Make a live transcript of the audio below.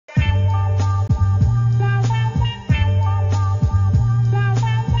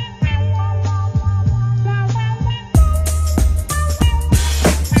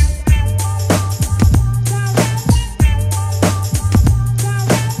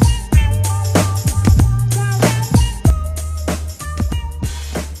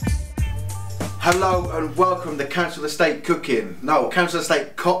welcome to Council Estate Cooking. No, Council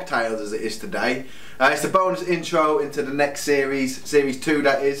Estate Cocktails as it is today. It's the bonus intro into the next series, series 2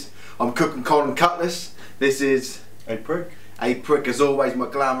 that is. I'm cooking Colin Cutlesss. This is A.Prick. A.Prick, as always, my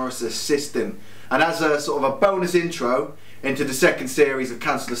glamorous assistant. And as a sort of a bonus intro into the second series of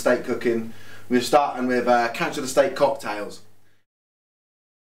Council Estate Cooking, we're starting with Council Estate Cocktails.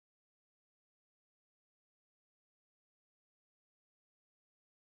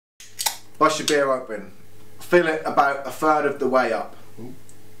 Bust your beer open. Fill it about a third of the way up.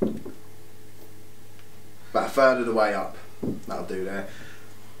 About a third of the way up. That'll do there.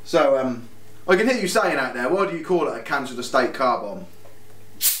 So, I can hear you saying out there, why do you call it a Council Estate car bomb?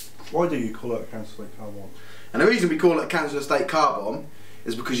 Why do you call it a Council Estate car bomb? And the reason we call it a Council Estate car bomb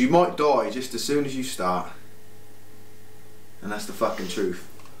is because you might die just as soon as you start. And that's the fucking truth.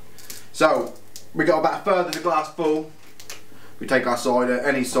 So, we got about a third of the glass full. We take our cider,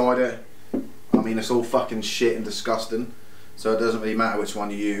 any cider. I mean, it's all fucking shit and disgusting, so it doesn't really matter which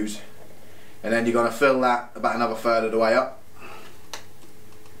one you use. And then you're going to fill that about another third of the way up.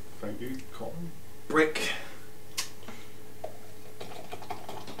 Thank you, Colin. Brick.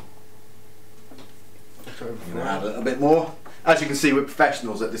 I'm going to add a little bit more. As you can see, we're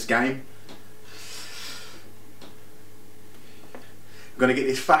professionals at this game. I'm going to get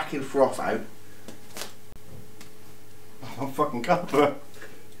this fucking froth out. I'm fucking covered.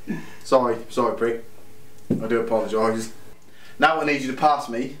 Sorry, Prick. I do apologise. Now what I need you to pass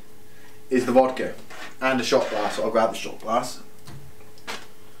me is the vodka and the shot glass. So I'll grab the shot glass.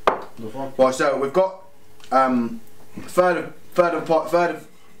 Right, so we've got a third of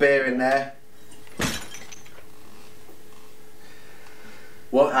beer in there.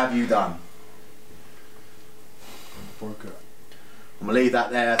 What have you done? Vodka. I'm gonna leave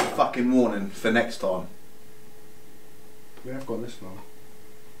that there as a fucking warning for next time. Yeah, I've got this now.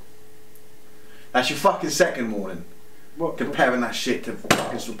 That's your fucking second warning. What? Comparing that shit to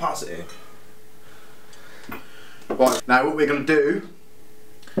fucking opacity. Right, now what we're going to do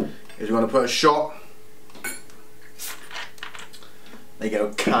is we're going to put a shot. There you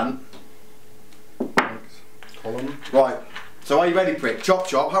go, cunt. Thanks, Colin. Right, so are you ready, Prick? Chop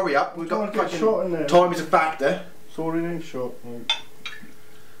chop, hurry up. We've got fucking shot in there. Time is a factor. Sorry, ain't shot. Right.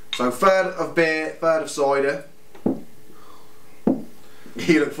 So third of beer, third of cider.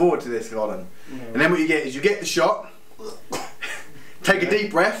 You look forward to this, Colin. No. And then what you get is you get the shot, take a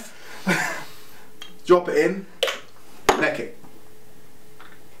deep breath, drop it in, neck it.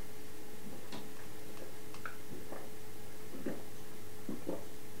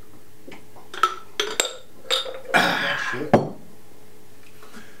 Shit.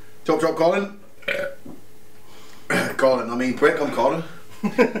 Chop chop, Colin. Colin, I mean Prick, I'm Colin.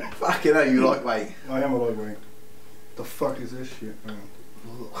 Fucking hell, you lightweight. I am a lightweight. The fuck is this shit, man?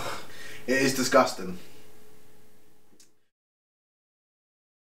 It is disgusting.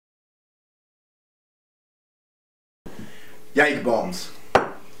 Jaeger bombs.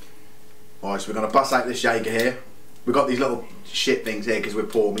 Alright, so we're going to bust out this Jaeger here. We've got these little shit things here because we're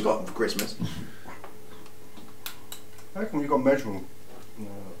poor and we got them for Christmas. How come you got measuring?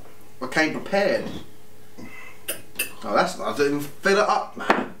 I came prepared. Oh, that's nice. I didn't even fill it up,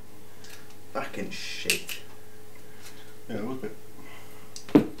 man. Fucking shit. Yeah, it was a bit.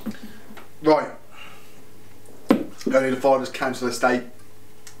 Right. Going to find this Council Estate.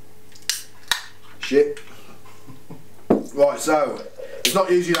 Shit. Right, so it's not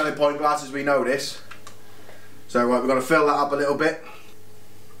usually only pint glasses, we know this. So right, we're going to fill that up a little bit.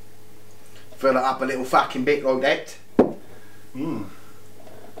 Fill it up a little fucking bit like that. Mm.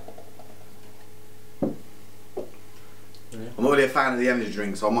 Yeah. I'm not really a fan of the energy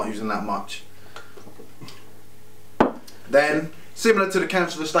drink, so I'm not using that much. Then, similar to the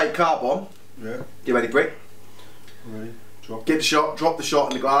Council Estate car bomb. Yeah. Get ready, Prick. Ready. Drop. Get the shot, drop the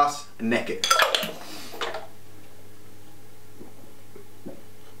shot in the glass, and neck it.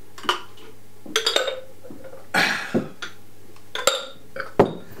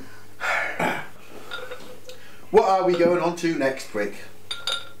 What are we going on to next, Prick?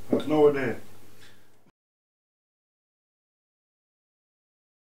 I have no idea.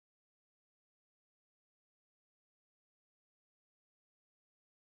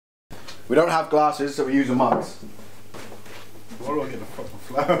 We don't have glasses, so we use mugs. Why do I get a fucking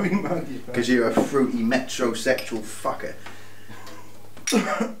flowery mug? Because you're a fruity metrosexual fucker.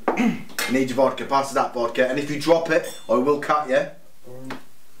 You need your vodka, pass us that vodka, and if you drop it, I will cut you.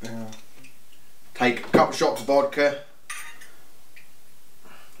 Yeah. Take a couple of shots of vodka.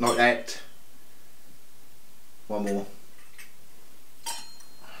 Like that. One more.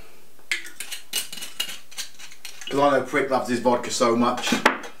 Because I know Prick loves his vodka so much.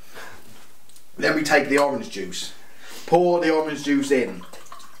 Then we take the orange juice. Pour the orange juice in.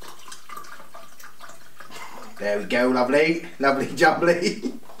 There we go, lovely. Lovely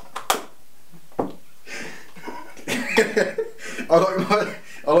jubbly. I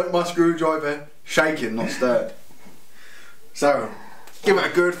like my screwdriver shaking, not stirred. So, give it a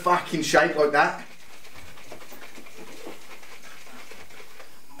good fucking shake like that.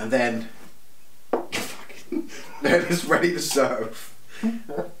 And then it's ready to serve.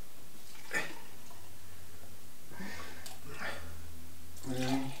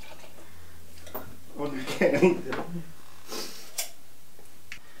 What are you getting?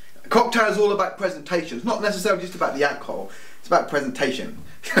 Cocktail is all about presentation. It's not necessarily just about the alcohol. It's about presentation.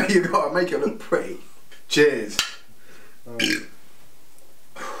 You gotta make it look pretty. Cheers.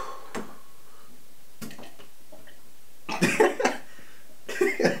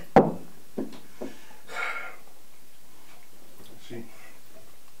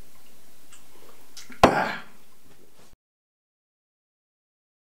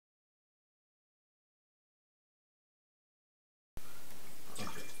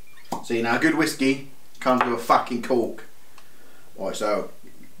 See, now a good whiskey comes with a fucking cork. Right, so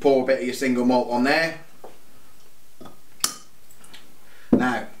pour a bit of your single malt on there.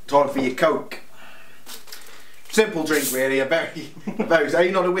 Now, time for your Coke. Simple drink really, a very, are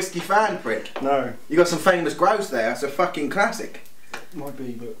you not a whiskey fan, Prick? No. You got some famous grouse there, that's a fucking classic. Might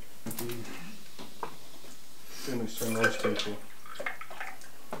be, but it looks so nice to people.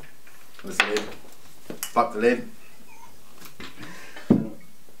 Where's the lid? Fuck the lid.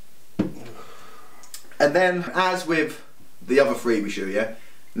 And then, as with the other three we show you,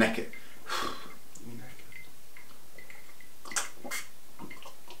 neck it.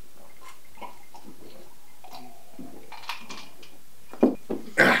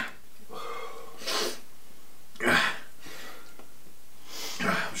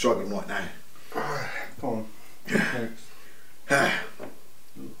 I'm struggling right now. Come on.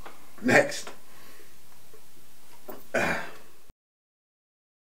 Next.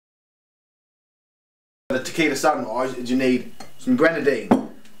 For the tequila sunrise, you need some grenadine.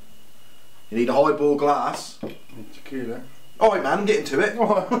 You need a highball glass. Tequila. Alright man, I'm getting to it.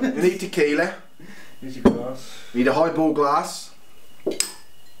 You need tequila. Here's your glass. You need a highball glass.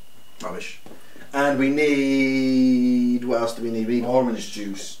 Rubbish. And we need, what else do we need? We need orange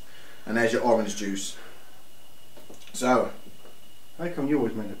juice. And there's your orange juice. So. How come you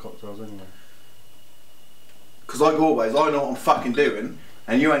always make the cocktails anyway? Because like always, I know what I'm fucking doing,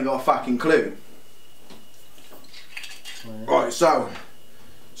 and you ain't got a fucking clue. Right, so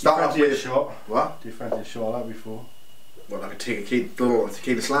start off with a shot. What? Do you fancy a shot like that before? What, like a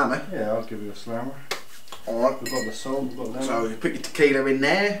tequila slammer? Yeah, I'll give you a slammer. Alright. We've got the salt, we've got lemon. So you put your tequila in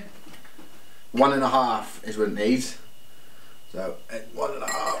there. 1.5 is what it needs. So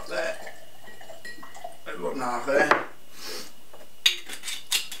 1.5 there. 1.5 there.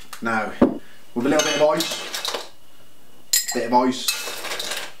 Now, with a little bit of ice. Bit of ice.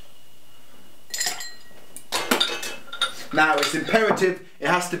 Now it's imperative it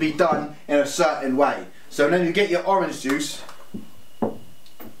has to be done in a certain way. So then you get your orange juice and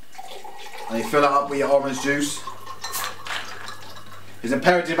you fill it up with your orange juice. It's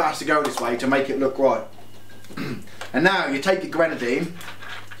imperative it has to go this way to make it look right. And now you take your grenadine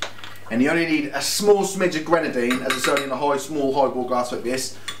and you only need a small smidge of grenadine, as it's only in a small highball glass like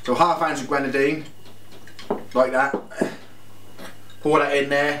this. So 1/2 ounce of grenadine, like that. Pour that in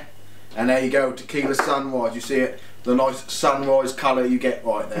there and there you go, tequila sunrise, you see it? The nice sunrise colour you get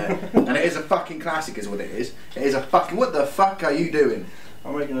right there. And it is a fucking classic is what it is. It is a fucking, what the fuck are you doing?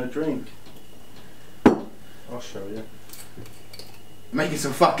 I'm making a drink. I'll show you. Making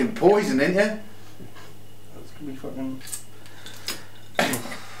some fucking poison, ain't you? That's gonna be fucking...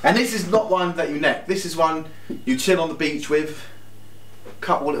 And this is not one that you neck. This is one you chill on the beach with.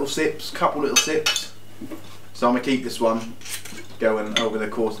 Couple little sips, couple little sips. So I'm gonna keep this one going over the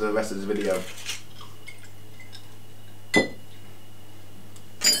course of the rest of this video.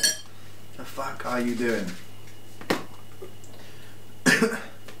 The fuck are you doing?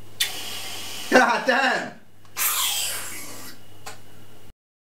 God damn!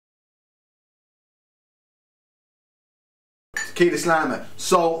 Tequila slammer,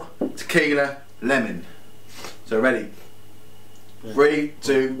 salt, tequila, lemon. So ready? Yeah. 3,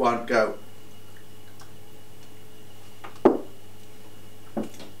 2, 1, go.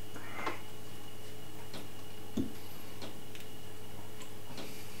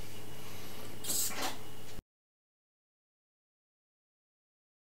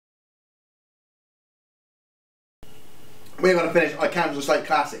 We're going to finish our Kansas State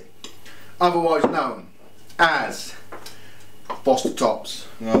Classic, otherwise known as Foster Tops.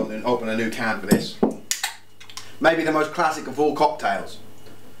 I'm going to open a new can for this. Maybe the most classic of all cocktails.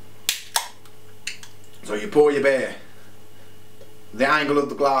 So you pour your beer. The angle of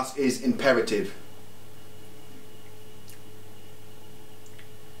the glass is imperative.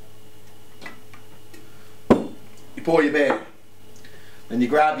 You pour your beer. Then you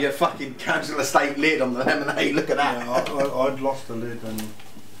grab your fucking Council Estate lid on the lemonade. Look at that. Yeah, I'd lost the lid and...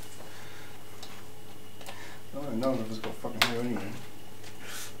 Oh, no one of us got fucking hair anyway.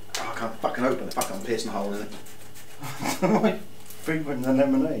 Oh, I can't fucking open it. Fucking piercing a hole in it. My feet went in the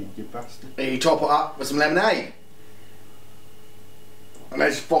lemonade, you bastard. You top it up with some lemonade. And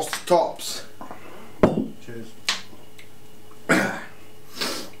there's Foster Tops. Cheers.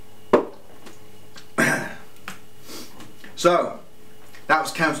 So, that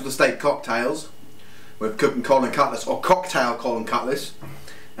was Council Estate Cocktails with cooking Colin Cutlesss, or Cocktail Colin Cutlesss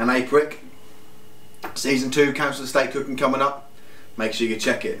and A.Prick. Season 2 Council Estate Cooking coming up. Make sure you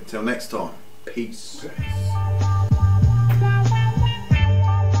check it. Until next time, peace.